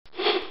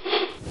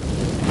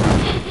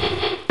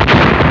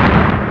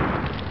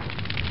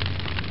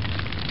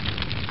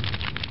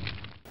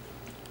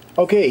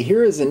Okay,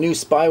 here is a new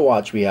spy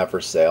watch we have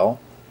for sale.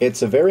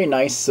 It's a very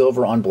nice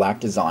silver on black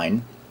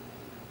design.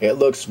 It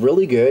looks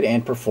really good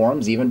and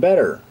performs even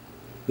better.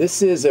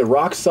 This is a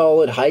rock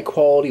solid high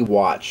quality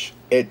watch.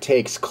 It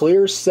takes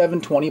clear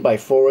 720 by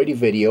 480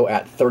 video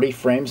at 30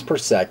 frames per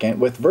second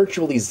with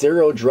virtually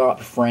zero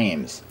dropped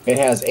frames. It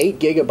has 8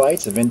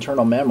 gigabytes of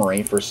internal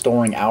memory for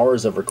storing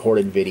hours of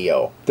recorded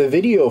video. The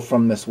video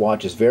from this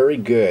watch is very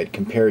good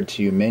compared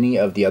to many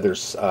of the other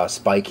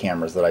spy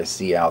cameras that I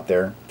see out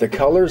there. The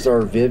colors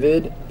are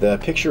vivid, the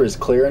picture is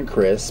clear and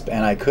crisp,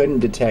 and I couldn't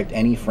detect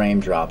any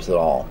frame drops at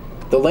all.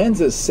 The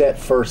lens is set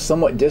for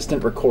somewhat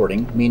distant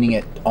recording, meaning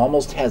it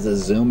almost has a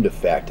zoomed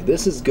effect.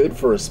 This is good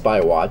for a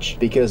spy watch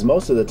because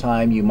most of the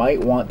time you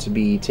might want to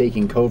be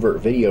taking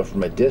covert video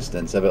from a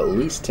distance of at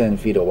least 10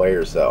 feet away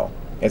or so.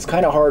 It's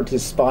kind of hard to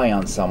spy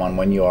on someone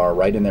when you are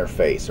right in their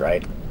face,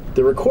 right?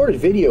 The recorded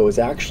video is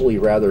actually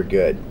rather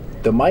good.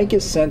 The mic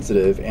is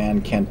sensitive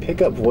and can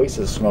pick up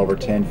voices from over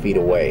 10 feet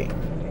away.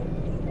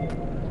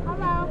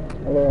 Hello.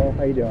 Hello,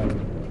 how you doing?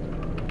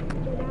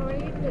 Good, how are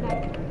you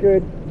today?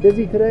 Good.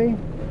 Busy today?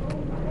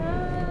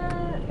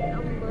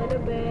 A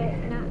little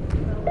bit, not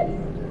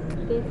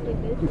really busy.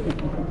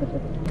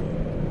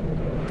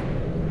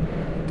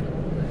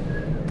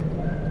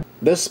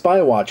 This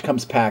spy watch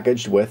comes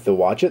packaged with the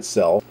watch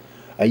itself,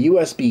 a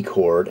USB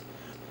cord,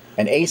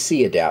 an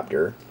AC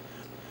adapter,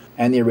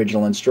 and the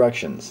original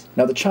instructions.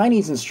 Now the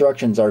Chinese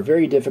instructions are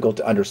very difficult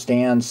to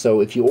understand, so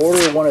if you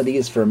order one of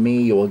these from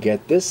me, you will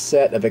get this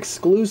set of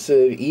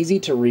exclusive, easy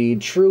to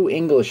read, true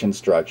English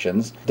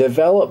instructions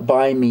developed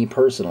by me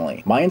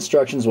personally. My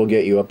instructions will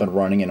get you up and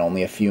running in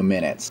only a few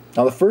minutes.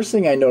 Now the first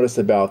thing I noticed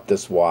about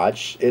this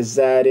watch is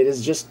that it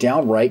is just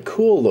downright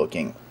cool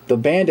looking. The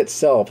band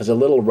itself is a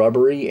little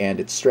rubbery and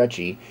it's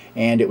stretchy,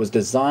 and it was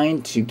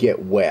designed to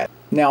get wet.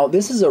 Now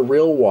this is a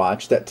real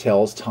watch that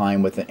tells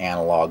time with an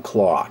analog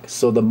clock,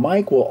 so the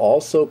mic will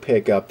also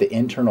pick up the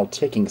internal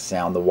ticking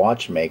sound the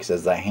watch makes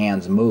as the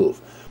hands move.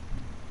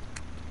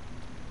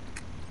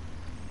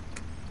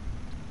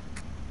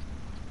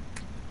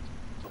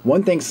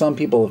 One thing some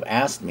people have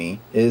asked me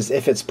is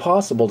if it's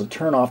possible to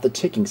turn off the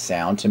ticking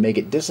sound to make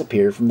it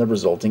disappear from the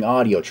resulting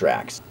audio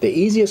tracks. The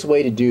easiest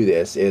way to do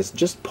this is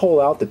just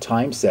pull out the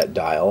time set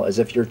dial as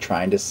if you're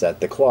trying to set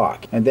the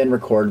clock, and then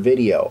record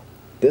video.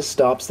 This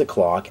stops the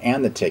clock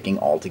and the ticking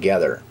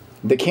altogether.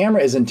 The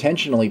camera is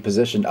intentionally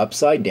positioned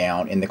upside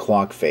down in the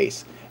clock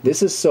face.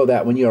 This is so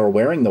that when you are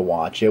wearing the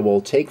watch, it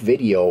will take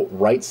video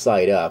right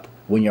side up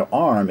when your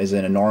arm is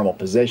in a normal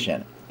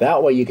position.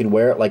 That way you can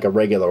wear it like a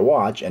regular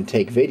watch and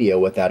take video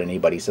without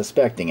anybody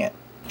suspecting it.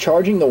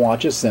 Charging the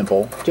watch is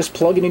simple. Just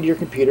plug it into your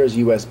computer's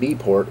USB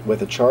port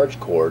with a charge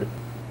cord,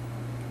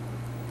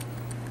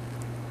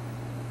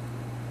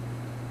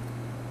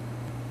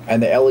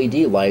 and the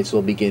LED lights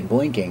will begin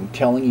blinking,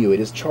 telling you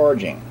it is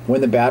charging. When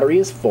the battery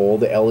is full,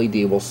 the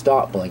LED will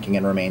stop blinking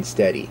and remain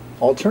steady.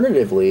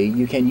 Alternatively,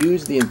 you can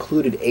use the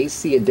included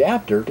AC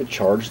adapter to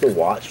charge the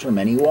watch from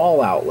any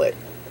wall outlet.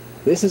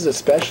 This is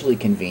especially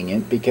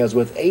convenient because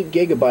with 8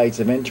 gigabytes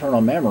of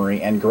internal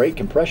memory and great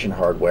compression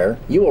hardware,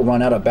 you will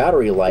run out of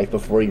battery life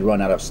before you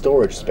run out of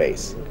storage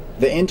space.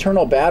 The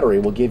internal battery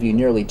will give you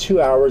nearly 2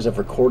 hours of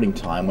recording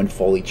time when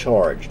fully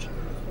charged.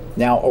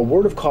 Now, a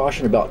word of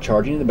caution about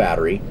charging the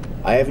battery.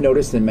 I have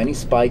noticed in many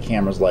spy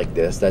cameras like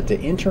this that the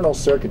internal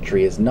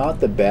circuitry is not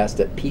the best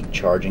at peak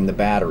charging the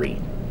battery.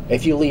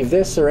 If you leave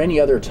this or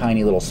any other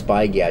tiny little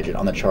spy gadget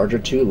on the charger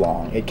too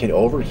long, it can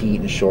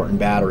overheat and shorten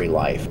battery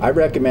life. I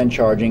recommend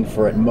charging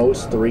for at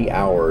most 3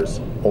 hours,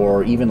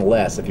 or even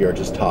less if you're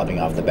just topping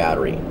off the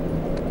battery.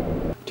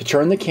 To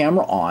turn the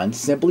camera on,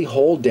 simply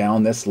hold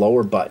down this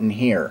lower button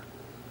here.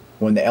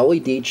 When the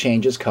LED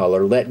changes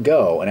color, let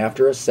go, and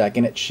after a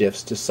second it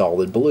shifts to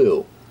solid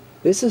blue.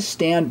 This is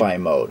standby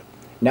mode.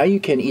 Now you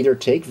can either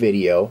take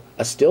video,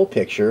 a still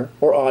picture,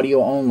 or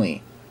audio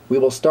only. We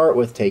will start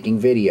with taking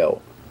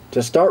video.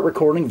 To start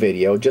recording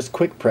video, just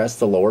quick press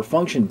the lower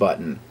function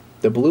button.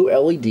 The blue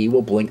LED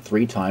will blink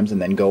 3 times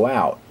and then go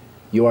out.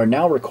 You are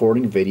now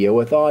recording video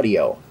with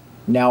audio.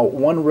 Now,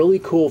 one really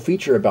cool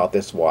feature about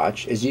this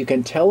watch is you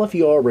can tell if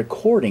you are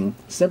recording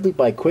simply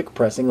by quick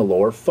pressing the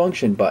lower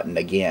function button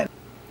again.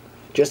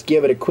 Just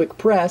give it a quick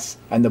press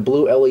and the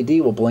blue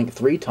LED will blink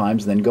 3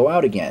 times and then go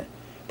out again.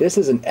 This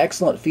is an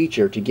excellent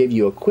feature to give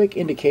you a quick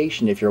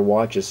indication if your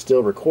watch is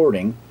still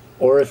recording,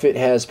 or if it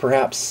has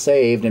perhaps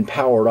saved and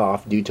powered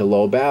off due to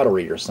low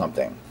battery or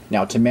something.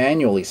 Now to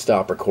manually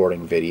stop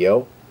recording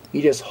video,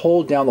 you just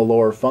hold down the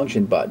lower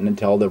function button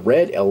until the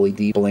red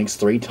LED blinks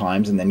 3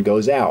 times and then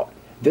goes out.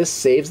 This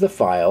saves the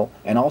file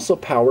and also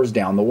powers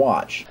down the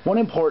watch. One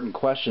important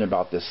question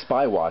about this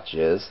spy watch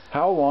is,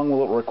 how long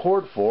will it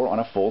record for on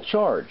a full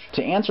charge?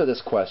 To answer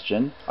this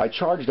question, I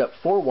charged up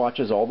 4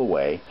 watches all the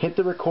way, hit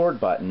the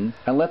record button,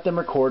 and let them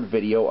record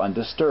video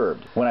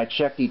undisturbed. When I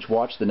checked each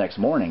watch the next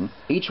morning,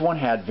 each one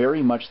had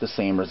very much the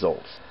same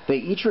results. They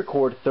each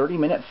record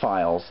 30-minute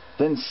files,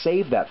 then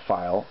save that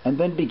file, and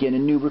then begin a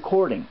new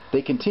recording.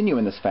 They continue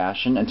in this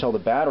fashion until the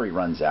battery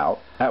runs out,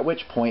 at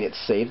which point it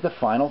saves the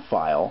final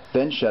file,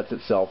 then shuts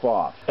itself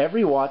off.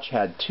 Every watch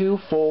had 2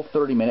 full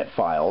 30-minute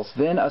files,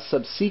 then a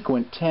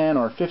subsequent 10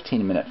 or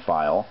 15-minute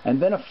file,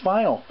 and then a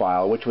final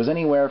file which was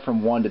anywhere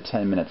from 1 to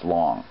 10 minutes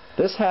long.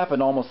 This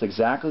happened almost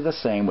exactly the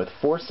same with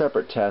 4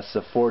 separate tests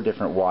of 4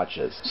 different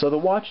watches. So the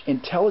watch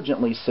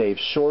intelligently saves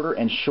shorter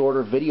and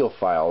shorter video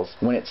files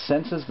when it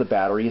senses the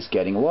battery is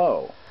getting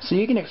low. So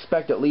you can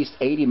expect at least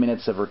 80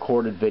 minutes of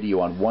recorded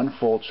video on one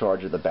full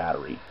charge of the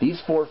battery.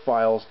 These 4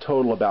 files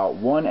total about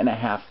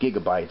 1.5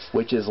 gigabytes,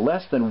 which is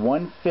less than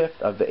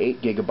 1/5 of the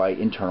 8 gigabyte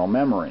internal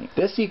memory.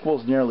 This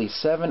equals nearly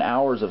 7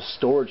 hours of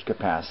storage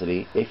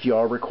capacity if you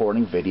are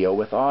recording video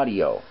with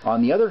audio.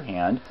 On the other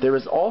hand, there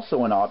is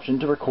also an option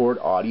to record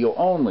audio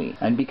only,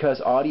 and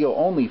because audio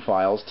only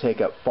files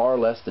take up far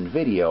less than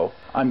video,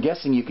 I'm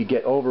guessing you could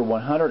get over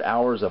 100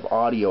 hours of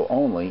audio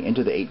only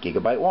into the 8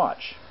 gigabyte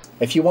watch.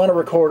 If you want to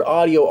record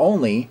audio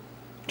only,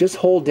 just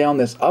hold down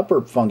this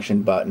upper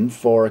function button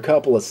for a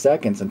couple of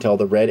seconds until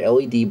the red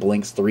LED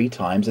blinks 3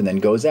 times and then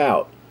goes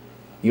out.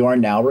 You are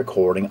now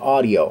recording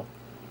audio.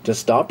 To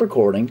stop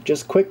recording,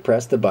 just quick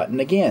press the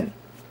button again.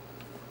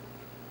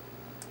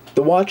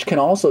 The watch can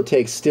also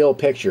take still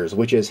pictures,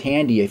 which is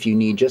handy if you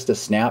need just a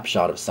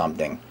snapshot of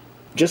something.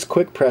 Just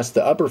quick press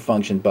the upper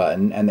function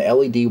button and the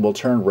LED will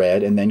turn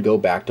red and then go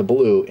back to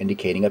blue,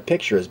 indicating a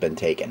picture has been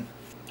taken.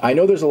 I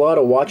know there's a lot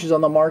of watches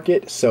on the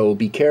market, so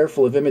be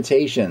careful of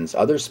imitations.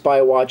 Other spy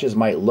watches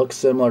might look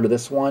similar to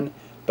this one,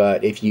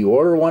 but if you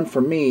order one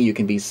from me, you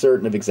can be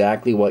certain of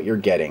exactly what you're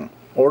getting.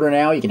 Order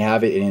now, you can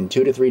have it in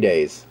 2 to 3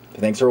 days.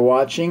 Thanks for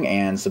watching,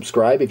 and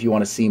subscribe if you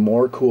want to see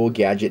more cool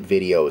gadget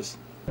videos.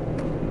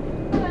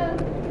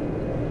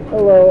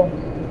 Hello.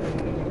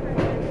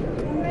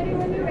 I'm ready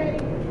when you're ready.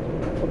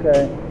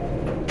 Okay.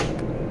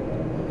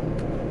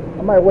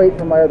 I might wait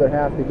for my other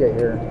half to get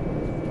here.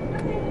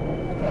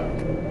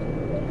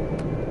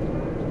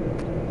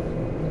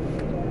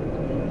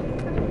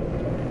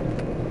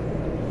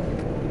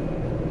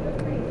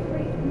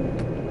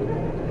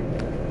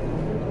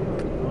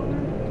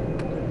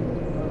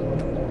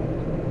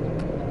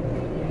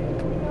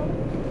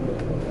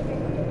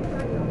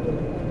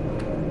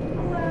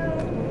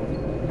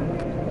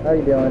 How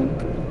you doing?